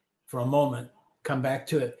for a moment, come back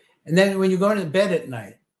to it. And then when you're going to bed at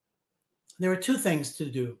night, there are 2 things to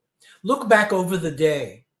do. Look back over the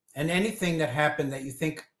day and anything that happened that you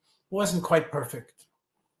think wasn't quite perfect,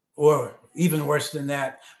 or even worse than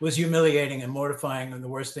that, was humiliating and mortifying and the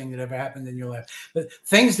worst thing that ever happened in your life. But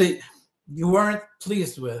things that you weren't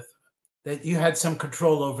pleased with, that you had some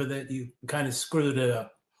control over, that you kind of screwed it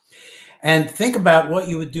up. And think about what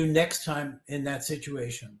you would do next time in that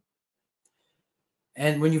situation.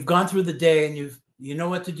 And when you've gone through the day and you know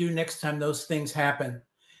what to do next time those things happen,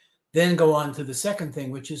 then go on to the second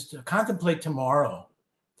thing, which is to contemplate tomorrow.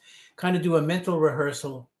 Kind of do a mental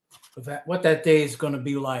rehearsal of what that day is going to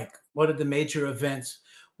be like. What are the major events?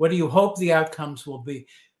 What do you hope the outcomes will be?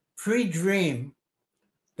 Pre-dream,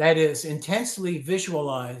 that is, intensely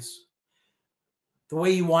visualize the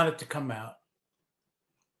way you want it to come out.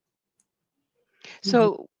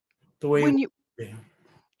 So the way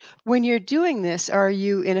when you're doing this, are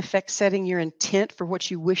you in effect setting your intent for what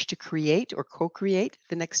you wish to create or co-create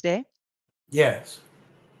the next day? Yes,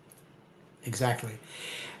 exactly.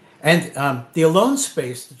 And the alone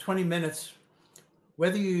space, the 20 minutes,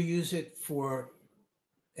 whether you use it for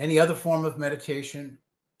any other form of meditation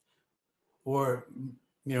or,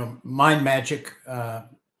 mind magic,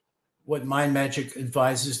 what mind magic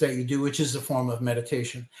advises that you do, which is a form of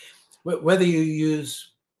meditation, whether you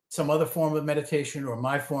use some other form of meditation or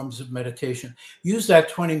my forms of meditation, use that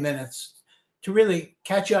 20 minutes to really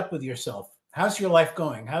catch up with yourself. How's your life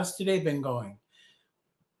going? How's today been going?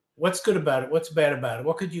 What's good about it? What's bad about it?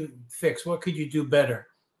 What could you fix? What could you do better?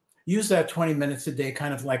 Use that 20 minutes a day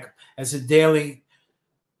kind of like as a daily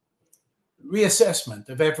reassessment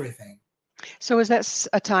of everything. So is that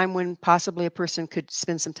a time when possibly a person could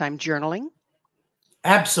spend some time journaling?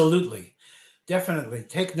 Absolutely. Definitely.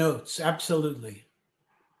 Take notes. Absolutely.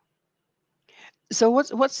 So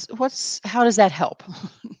how does that help?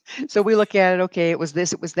 So we look at it, okay, it was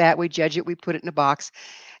this, it was that, we judge it, we put it in a box.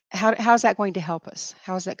 How's that going to help us?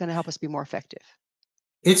 How is that going to help us be more effective?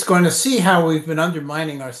 It's going to see how we've been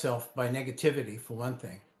undermining ourselves by negativity, for one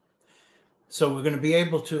thing. So we're going to be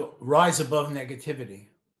able to rise above negativity.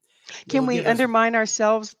 Can we undermine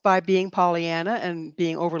ourselves by being Pollyanna and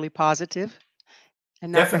being overly positive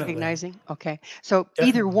and not Definitely. recognizing? Okay. So Definitely.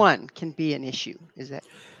 Either one can be an issue, is that?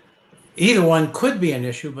 Either one could be an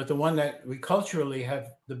issue, but the one that we culturally have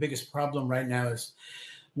the biggest problem right now is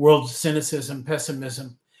world cynicism,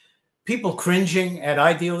 pessimism, people cringing at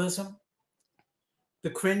idealism, the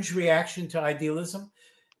cringe reaction to idealism.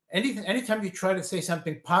 Anytime you try to say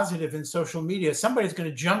something positive in social media, somebody's going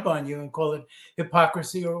to jump on you and call it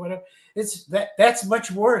hypocrisy or whatever. That's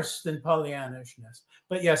much worse than Pollyannishness.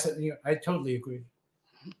 But yes, I totally agree.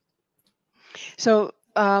 So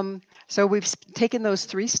we've taken those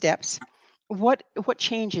 3 steps. What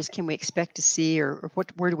changes can we expect to see, or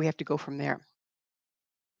where do we have to go from there?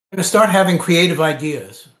 We're going to start having creative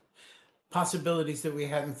ideas, possibilities that we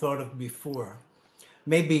hadn't thought of before.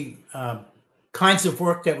 Maybe kinds of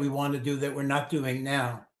work that we want to do that we're not doing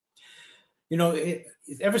now.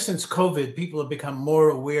 Ever since COVID, people have become more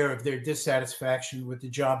aware of their dissatisfaction with the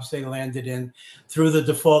jobs they landed in through the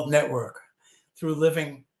default network, through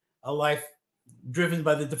living a life driven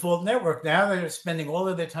by the default network. Now they're spending all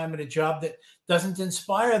of their time at a job that doesn't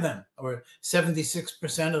inspire them, or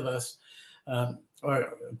 76% of us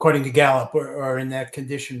or according to Gallup, or in that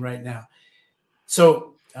condition right now.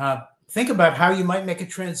 So think about how you might make a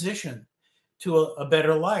transition to a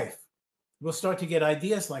better life. We'll start to get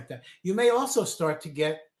ideas like that. You may also start to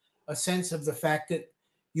get a sense of the fact that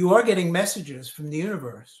you are getting messages from the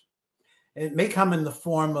universe. It may come in the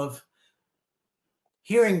form of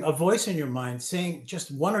hearing a voice in your mind saying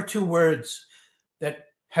just one or two words that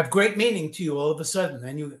have great meaning to you all of a sudden.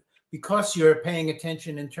 And you, because you're paying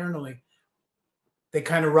attention internally, they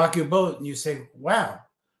kind of rock your boat and you say, wow,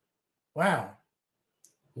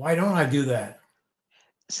 why don't I do that?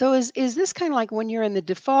 So is this kind of like when you're in the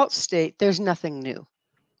default state, there's nothing new.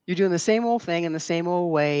 You're doing the same old thing in the same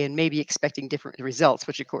old way and maybe expecting different results,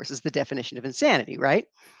 which of course is the definition of insanity, right?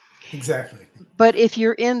 Exactly. But if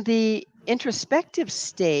you're in the introspective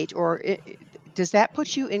state, does that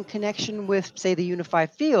put you in connection with, say, the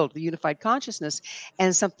unified field, the unified consciousness,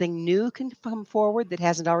 and something new can come forward that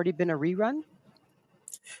hasn't already been a rerun?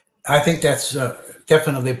 I think that's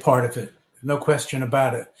definitely part of it. No question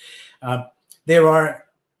about it. There are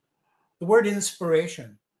the word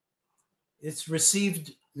inspiration. It's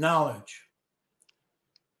received knowledge.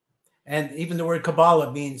 And even the word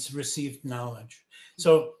Kabbalah means received knowledge.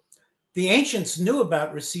 So the ancients knew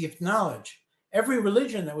about received knowledge. Every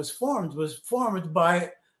religion that was formed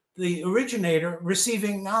by the originator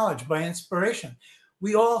receiving knowledge by inspiration.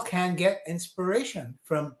 We all can get inspiration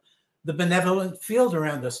from the benevolent field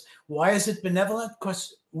around us. Why is it benevolent?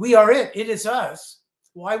 Because we are it. It is us.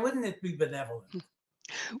 Why wouldn't it be benevolent?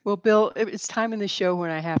 Well, Bill, it's time in the show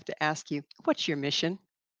when I have to ask you, what's your mission?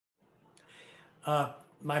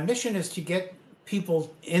 My mission is to get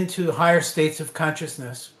people into higher states of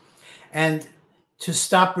consciousness and to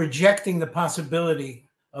stop rejecting the possibility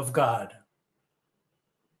of God.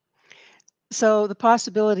 So the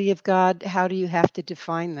possibility of God, how do you have to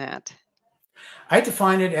define that? I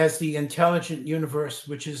define it as the intelligent universe,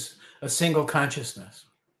 which is a single consciousness.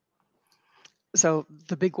 So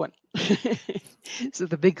the big one. So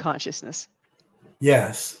the big consciousness.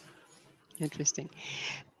 Yes. Interesting.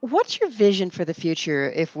 What's your vision for the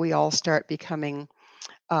future if we all start becoming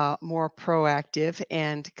more proactive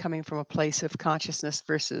and coming from a place of consciousness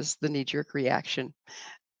versus the knee-jerk reaction?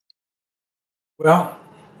 Well,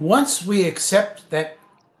 once we accept that,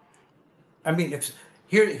 I mean,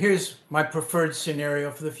 here's my preferred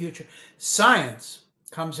scenario for the future. Science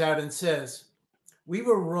comes out and says, we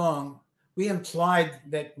were wrong. We implied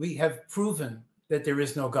that we have proven that there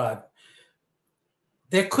is no God.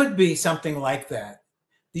 There could be something like that.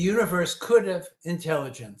 The universe could have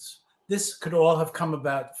intelligence. This could all have come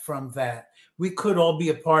about from that. We could all be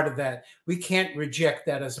a part of that. We can't reject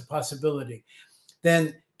that as a possibility.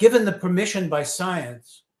 Then, given the permission by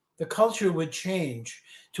science, the culture would change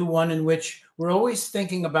to one in which we're always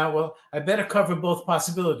thinking about, well, I better cover both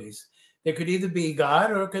possibilities. There could either be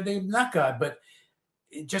God or could there not God. But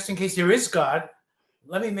just in case there is God,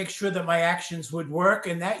 let me make sure that my actions would work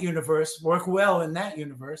in that universe, work well in that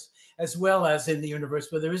universe, as well as in the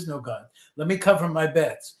universe where there is no God. Let me cover my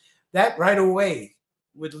bets. That right away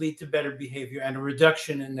would lead to better behavior and a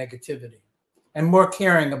reduction in negativity and more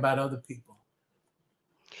caring about other people.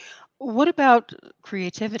 What about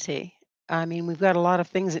creativity? I mean, we've got a lot of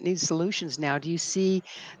things that need solutions now. Do you see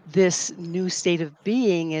this new state of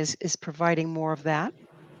being is providing more of that?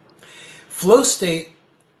 Flow state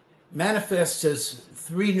manifests as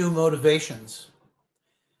three new motivations.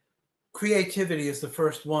 Creativity is the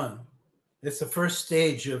first one. It's the first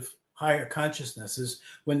stage of higher consciousness, is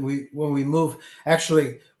when we move.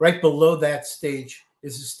 Actually, right below that stage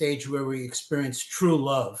is a stage where we experience true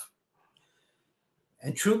love.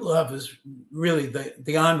 And true love is really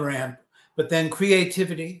the on-ramp. But then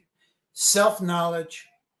creativity, self-knowledge,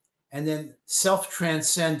 and then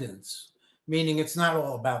self-transcendence, meaning it's not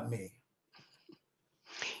all about me.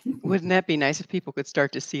 Wouldn't that be nice if people could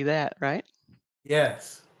start to see that, right?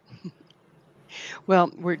 Yes. Well,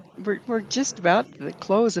 we're just about the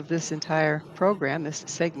close of this entire program. This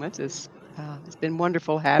segment is it's been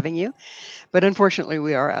wonderful having you, but unfortunately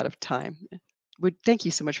we are out of time. Thank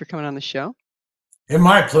you so much for coming on the show. And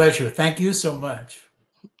my pleasure. Thank you so much.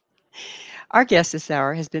 Our guest this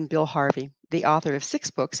hour has been Bill Harvey, the author of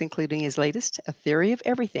 6 books, including his latest, A Theory of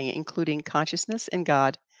Everything, including Consciousness and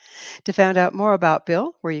God. To find out more about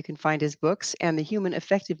Bill, where you can find his books, and the Human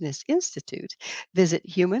Effectiveness Institute, visit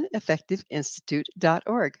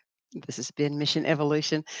humaneffectiveinstitute.org. This has been Mission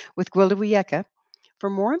Evolution with Gwilda Wiyaka. For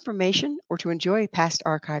more information or to enjoy past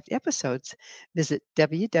archived episodes, visit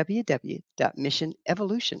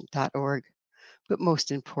www.missionevolution.org. But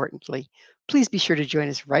most importantly, please be sure to join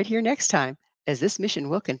us right here next time, as this mission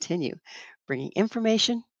will continue, bringing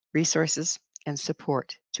information, resources, and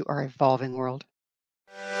support to our evolving world.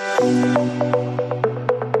 you.